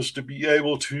churches to be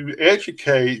able to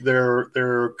educate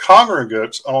their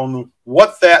congregants on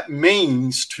what that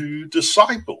means to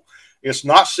disciple. It's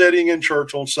not sitting in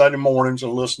church on Sunday mornings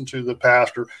and listening to the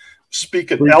pastor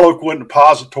speaking eloquent and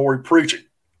pository preaching.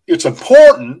 It's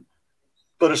important,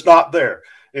 but it's not there.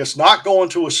 It's not going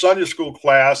to a Sunday school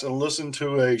class and listen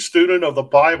to a student of the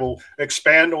Bible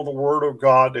expand on the Word of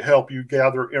God to help you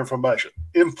gather information.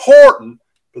 Important,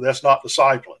 but that's not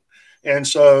discipling. And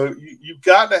so you've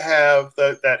got to have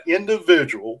that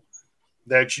individual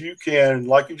that you can,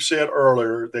 like you said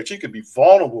earlier, that you can be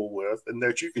vulnerable with and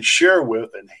that you can share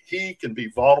with, and he can be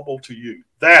vulnerable to you.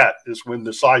 That is when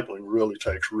discipling really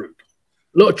takes root.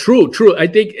 No, true. I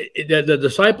think the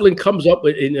discipling comes up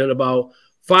in about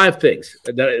 5 things.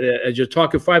 As you're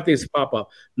talking, 5 things pop up.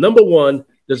 Number 1,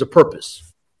 there's a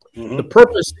purpose. Mm-hmm. The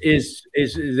purpose is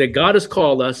that God has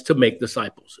called us to make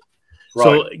disciples. Right.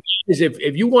 So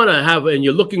if you want to have, and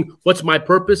you're looking, what's my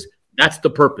purpose? That's the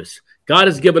purpose. God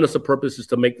has given us a purpose, is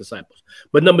to make disciples.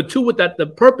 But number 2 with that, the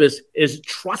purpose is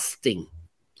trusting.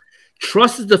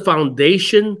 Trust is the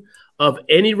foundation of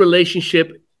any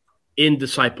relationship in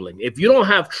discipling. If you don't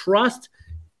have trust,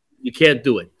 you can't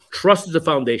do it. Trust is the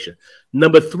foundation.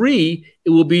 Number 3, it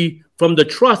will be from the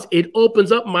trust. It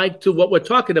opens up, Mike, to what we're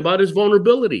talking about is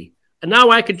vulnerability. And now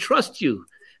I can trust you,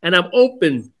 and I'm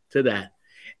open to that.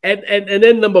 And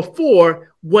then number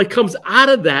 4, what comes out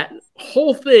of that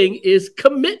whole thing is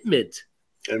commitment.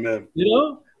 Amen.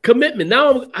 Commitment.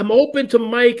 Now I'm open to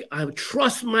Mike. I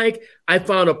trust Mike. I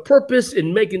found a purpose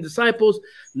in making disciples.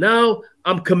 Now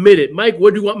I'm committed. Mike,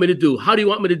 what do you want me to do? How do you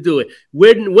want me to do it?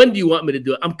 When do you want me to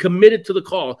do it? I'm committed to the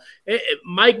call.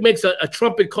 Mike makes a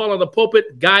trumpet call on the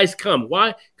pulpit. Guys come.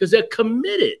 Why? Because they're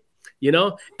committed.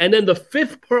 And then the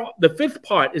fifth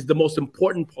part is the most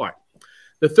important part.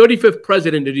 The 35th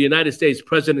president of the United States,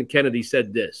 President Kennedy,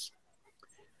 said this: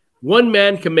 one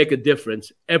man can make a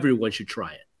difference. Everyone should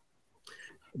try it.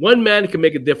 One man can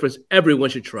make a difference.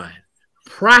 Everyone should try it.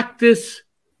 Practice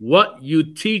what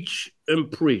you teach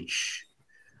and preach.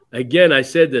 Again, I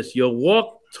said this: your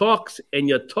walk talks and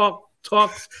your talk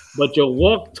talks, but your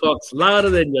walk talks louder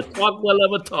than your talk will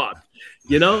ever talk.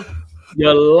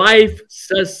 Your life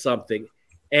says something.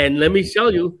 And let me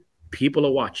tell you, people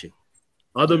are watching.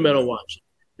 Other men are watching.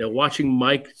 They're watching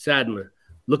Mike Sadler.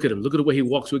 Look at him. Look at the way he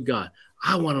walks with God.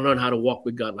 I want to learn how to walk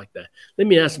with God like that. Let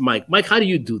me ask Mike. Mike, how do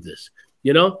you do this?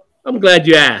 I'm glad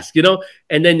you asked,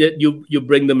 and then you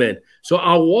bring them in. So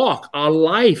our walk, our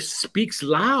life speaks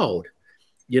loud,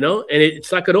 and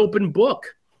it's like an open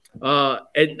book.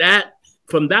 And that,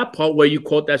 from that part where you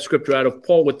quote that scripture out of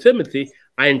Paul with Timothy,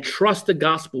 I entrust the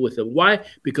gospel with him. Why?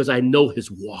 Because I know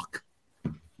his walk.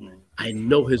 I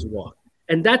know his walk.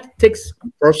 And that takes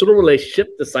personal relationship,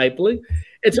 discipling.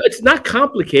 It's not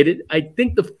complicated. I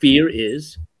think the fear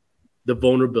is the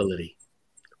vulnerability.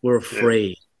 We're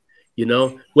afraid.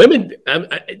 Women,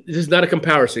 this is not a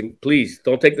comparison. Please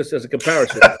don't take this as a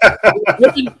comparison.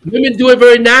 women do it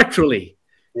very naturally.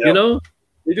 Yep.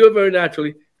 They do it very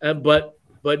naturally. But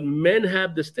men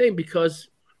have this thing because,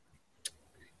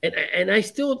 and I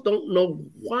still don't know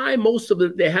why most of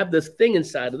them, they have this thing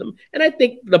inside of them. And I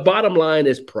think the bottom line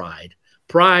is pride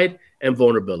and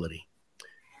vulnerability.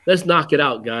 Let's knock it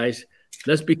out, guys.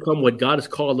 Let's become what God has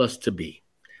called us to be.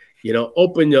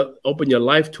 Open your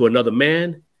life to another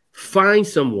man. Find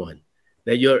someone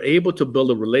that you're able to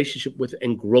build a relationship with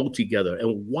and grow together,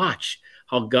 and watch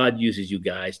how God uses you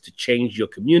guys to change your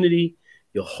community,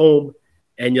 your home,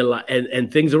 and your life,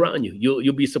 and things around you.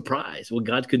 You'll be surprised what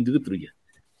God can do through you.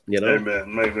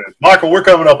 Amen. Michael, we're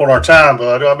coming up on our time,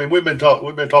 bud. I mean, we've been talking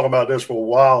about this for a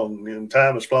while, and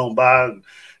time has flown by,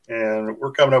 and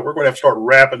we're coming up. We're going to have to start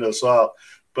wrapping this up.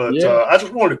 But I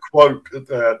just wanted to quote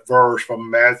that verse from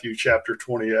Matthew chapter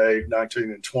 28, 19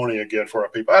 and 20 again for our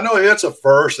people. I know it's a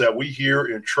verse that we hear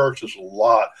in churches a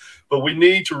lot, but we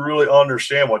need to really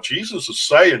understand what Jesus is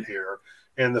saying here,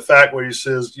 and the fact where he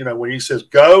says, when he says,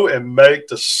 go and make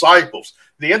disciples.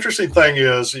 The interesting thing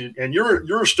is, and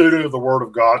you're a student of the Word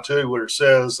of God too, where it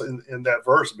says in that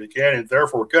verse at the beginning,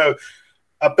 therefore go.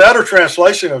 A better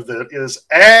translation of that is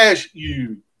as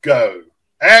you go,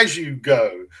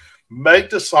 make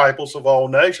disciples of all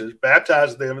nations,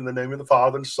 baptize them in the name of the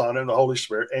Father and Son and the Holy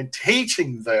Spirit, and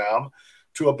teaching them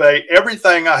to obey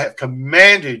everything I have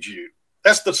commanded you.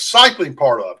 That's the discipling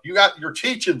part of it. You're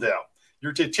teaching them.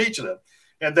 You're teaching them.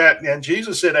 And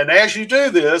Jesus said, and as you do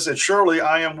this, and surely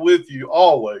I am with you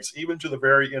always, even to the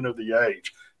very end of the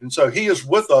age. And so he is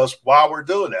with us while we're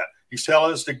doing that. He's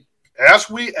telling us to, as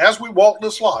we walk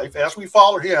this life, as we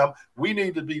follow him, we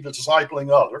need to be discipling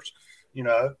others,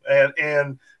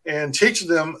 and teaching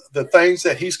them the things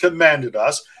that he's commanded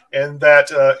us. And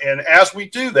that, and as we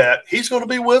do that, he's going to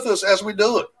be with us as we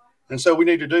do it. And so we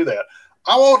need to do that.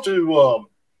 I want to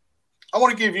I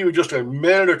want to give you just a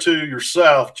minute or two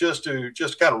yourself just to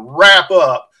kind of wrap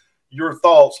up your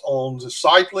thoughts on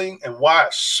discipling and why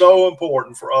it's so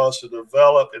important for us to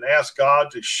develop and ask God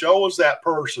to show us that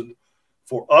person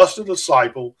for us to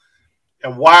disciple,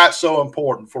 and why it's so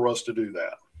important for us to do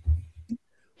that.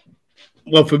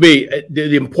 Well, for me,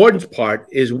 the importance part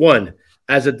is, one,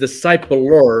 as a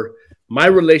discipler, my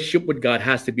relationship with God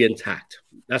has to be intact.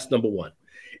 That's number one.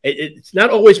 It's not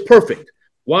always perfect.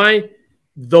 Why?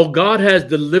 Though God has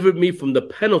delivered me from the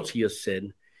penalty of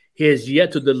sin, he has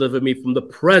yet to deliver me from the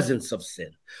presence of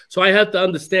sin. So I have to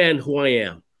understand who I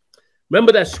am.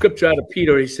 Remember that scripture out of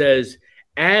Peter, he says,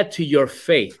 add to your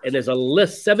faith. And there's a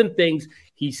list, 7 things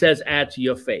he says, add to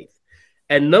your faith.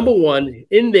 And number one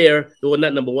in there, well,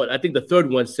 not number one, I think the third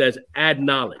one says, add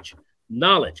knowledge.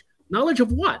 Knowledge. Knowledge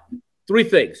of what? 3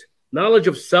 things. Knowledge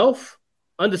of self.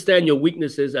 Understand your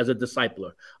weaknesses as a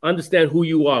discipler. Understand who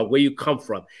you are, where you come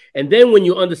from. And then when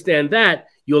you understand that,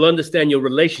 you'll understand your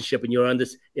relationship and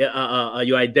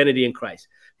your identity in Christ.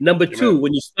 Number 2,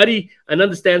 when you study and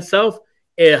understand self,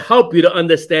 it'll help you to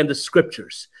understand the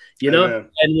scriptures, you know? Amen.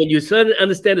 And when you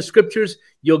understand the scriptures,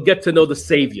 you'll get to know the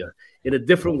Savior in a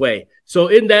different way. So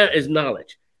in that is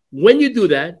knowledge. When you do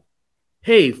that,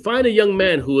 hey, find a young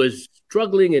man who is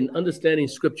struggling in understanding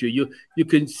scripture. You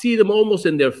can see them almost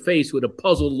in their face with a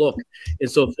puzzled look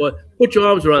and so forth. Put your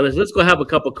arms around us. Let's go have a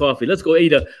cup of coffee. Let's go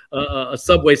eat a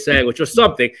Subway sandwich or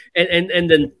something, and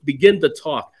then begin to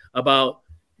talk about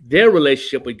their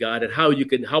relationship with God and how you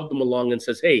can help them along, and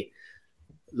says, hey,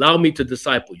 allow me to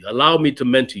disciple you. Allow me to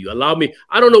mentor you. Allow me,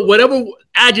 I don't know, whatever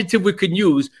adjective we can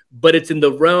use, but it's in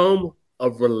the realm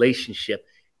of relationship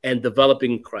and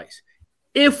developing Christ.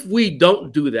 If we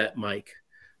don't do that, Mike,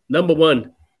 number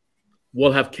one,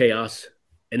 we'll have chaos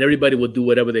and everybody will do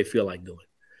whatever they feel like doing.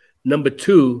 Number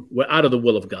 2, we're out of the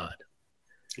will of God.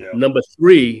 Yeah. Number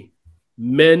 3,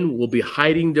 men will be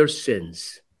hiding their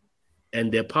sins, and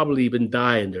they'll probably even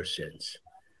die in their sins,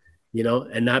 you know,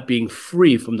 and not being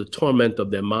free from the torment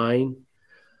of their mind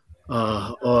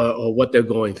or what they're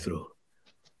going through.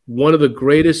 One of the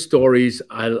greatest stories,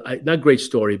 not great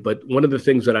story, but one of the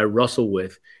things that I wrestle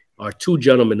with are 2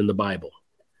 gentlemen in the Bible.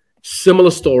 Similar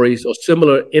stories or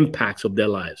similar impacts of their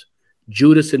lives.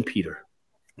 Judas and Peter.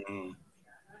 Mm.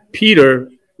 Peter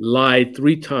lied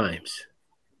 3 times.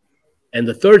 And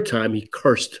the 3rd time he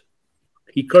cursed.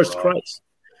 He cursed Christ.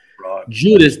 Right.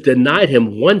 Judas denied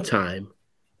him 1 time,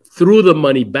 threw the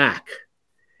money back,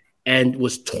 and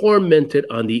was tormented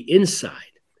on the inside.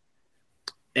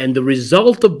 And the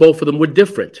result of both of them were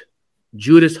different.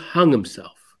 Judas hung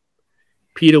himself.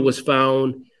 Peter was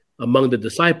found among the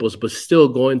disciples, but still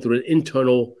going through an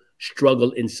internal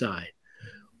struggle inside.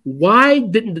 Why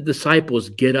didn't the disciples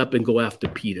get up and go after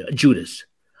Judas?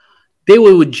 They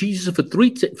were with Jesus for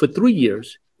 3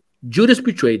 years. Judas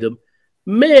betrayed them.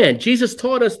 Man, Jesus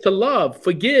taught us to love,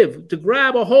 forgive, to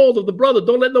grab a hold of the brother.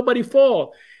 Don't let nobody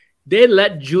fall. They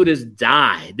let Judas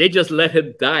die. They just let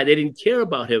him die. They didn't care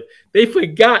about him. They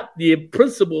forgot the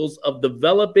principles of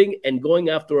developing and going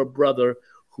after a brother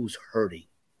who's hurting.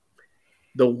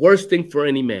 The worst thing for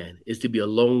any man is to be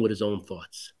alone with his own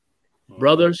thoughts.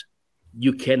 Brothers,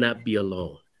 you cannot be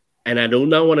alone. And I do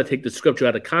not want to take the scripture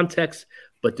out of context,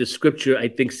 but the scripture, I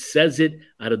think, says it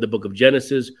out of the book of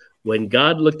Genesis. When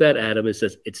God looked at Adam, it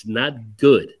says, it's not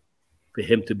good for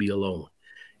him to be alone.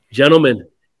 Gentlemen,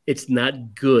 it's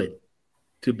not good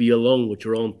to be alone with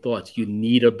your own thoughts. You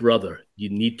need a brother. You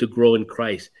need to grow in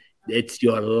Christ. It's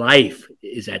your life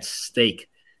is at stake.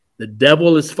 The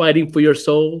devil is fighting for your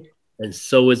soul, and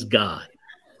so is God.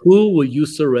 Who will you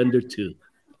surrender to?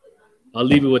 I'll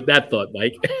leave you with that thought,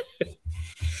 Mike.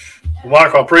 Well,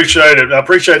 Michael, I appreciate it. I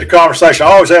appreciate the conversation.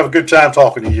 I always have a good time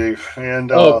talking to you. And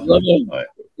we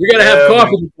got to have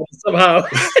coffee somehow.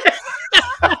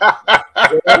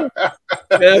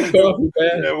 Coffee,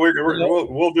 man. Yeah,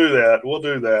 we'll do that. We'll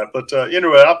do that. But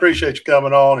anyway, I appreciate you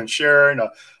coming on and sharing.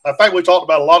 I think we talked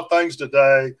about a lot of things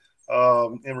today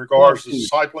in regards to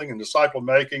discipling and disciple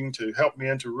making, to help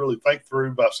men to really think through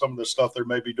about some of the stuff they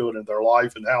may be doing in their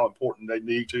life and how important they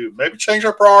need to maybe change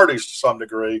their priorities to some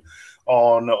degree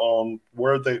on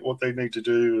what they need to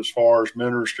do as far as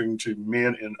ministering to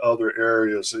men in other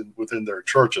areas within their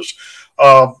churches.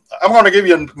 I'm going to give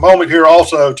you a moment here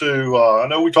also to, I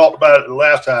know we talked about it the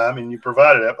last time and you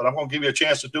provided that, but I'm going to give you a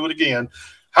chance to do it again.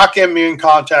 How can men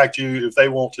contact you if they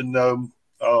want to know?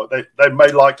 They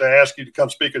may like to ask you to come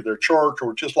speak at their church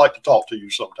or just like to talk to you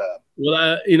sometime.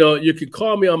 Well, you can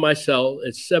call me on my cell.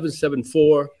 It's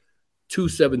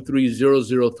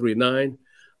 774-273-0039.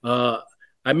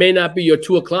 I may not be your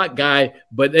 2 o'clock guy,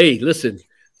 but hey, listen,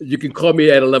 you can call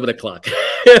me at 11 o'clock.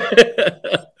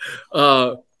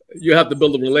 You have to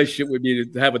build a relationship with me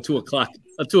to have a 2 o'clock.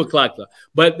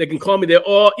 But they can call me there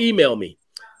or email me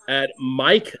at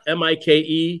Mike, Mike,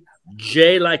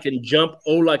 J like in jump,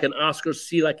 O like an Oscar,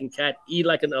 C like in cat, E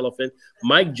like an elephant,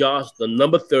 Mike Joss, the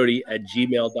number 30 at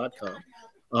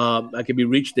gmail.com. I can be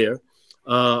reached there.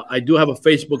 I do have a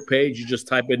Facebook page. You just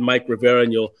type in Mike Rivera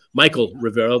and Michael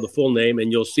Rivera, the full name,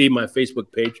 and you'll see my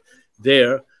Facebook page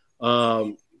there.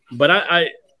 But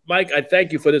Mike, I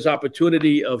thank you for this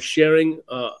opportunity of sharing.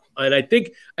 And I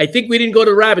think we didn't go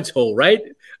to the rabbit's hole, right?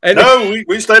 No,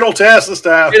 we stayed on task this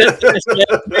time. That's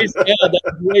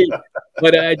great.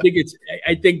 But I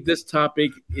think this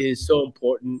topic is so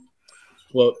important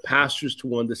for pastors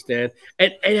to understand.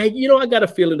 And I got a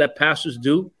feeling that pastors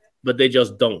do, but they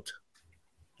just don't.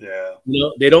 Yeah.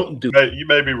 They don't do. You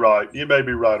may be right. You may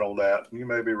be right on that.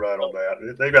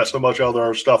 They've got so much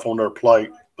other stuff on their plate,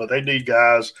 but they need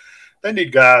guys. They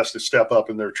need guys to step up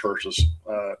in their churches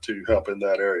to help in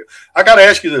that area. I got to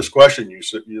ask you this question. You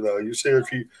said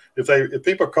if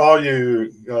people call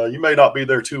you, you may not be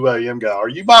their 2 a.m. guy. Are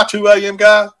you my 2 a.m.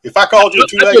 guy? If I called you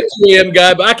 2 a.m.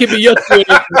 guy, but I can be your 2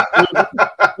 a.m.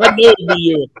 I know it'll be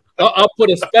you. I'll put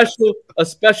a special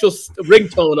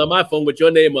ringtone on my phone with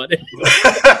your name on it.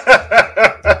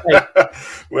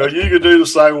 Well, you can do the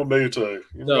same with me too.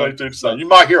 You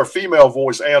might hear a female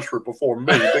voice answer it before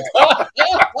me.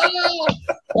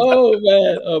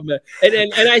 Oh man.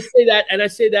 And I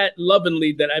say that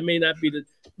lovingly, that I may not be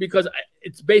because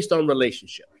it's based on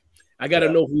relationship. I got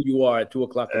to know who you are at 2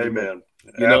 o'clock. Amen.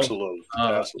 Absolutely.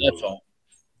 Absolutely. That's all.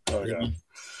 Okay.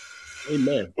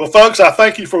 Amen. Well, folks, I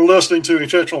thank you for listening to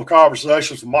Intentional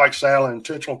Conversations with Mike Sandlin.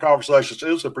 Intentional Conversations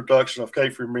is a production of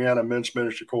Cape Fear Men and Men's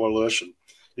Ministry Coalition.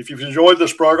 If you've enjoyed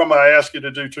this program, I ask you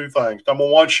to do 2 things. Number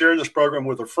 1, share this program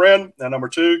with a friend. And number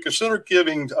 2, consider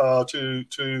giving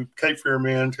to Cape Fear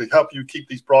Men to help you keep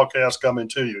these broadcasts coming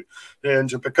to you. And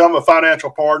to become a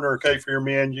financial partner of Cape Fear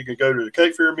Men, you can go to the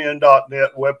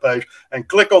capefearmen.net webpage and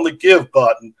click on the Give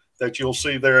button that you'll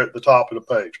see there at the top of the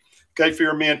page. Cape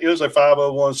Fear Men is a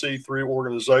 501c3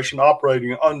 organization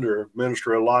operating under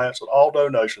Ministry Alliance, and all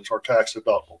donations are tax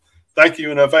deductible. Thank you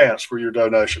in advance for your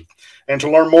donation. And to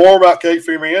learn more about Cape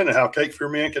Fear Men and how Cape Fear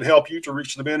Men can help you to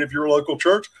reach the men of your local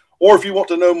church, or if you want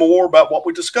to know more about what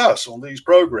we discuss on these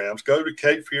programs, go to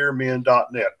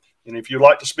capefearmen.net. And if you'd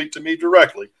like to speak to me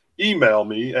directly, email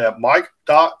me at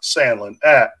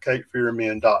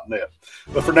mike.sandlin@capefearmen.net.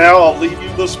 But for now, I'll leave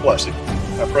you this blessing.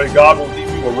 I pray God will give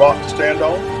you a rock to stand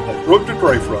on, a brook to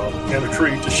drink from, and a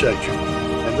tree to shade you.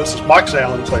 And this is Mike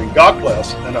Sandlin saying God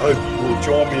bless, and I hope you will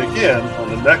join me again on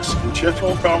the next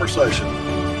Intentional Conversation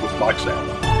with Mike Sandlin.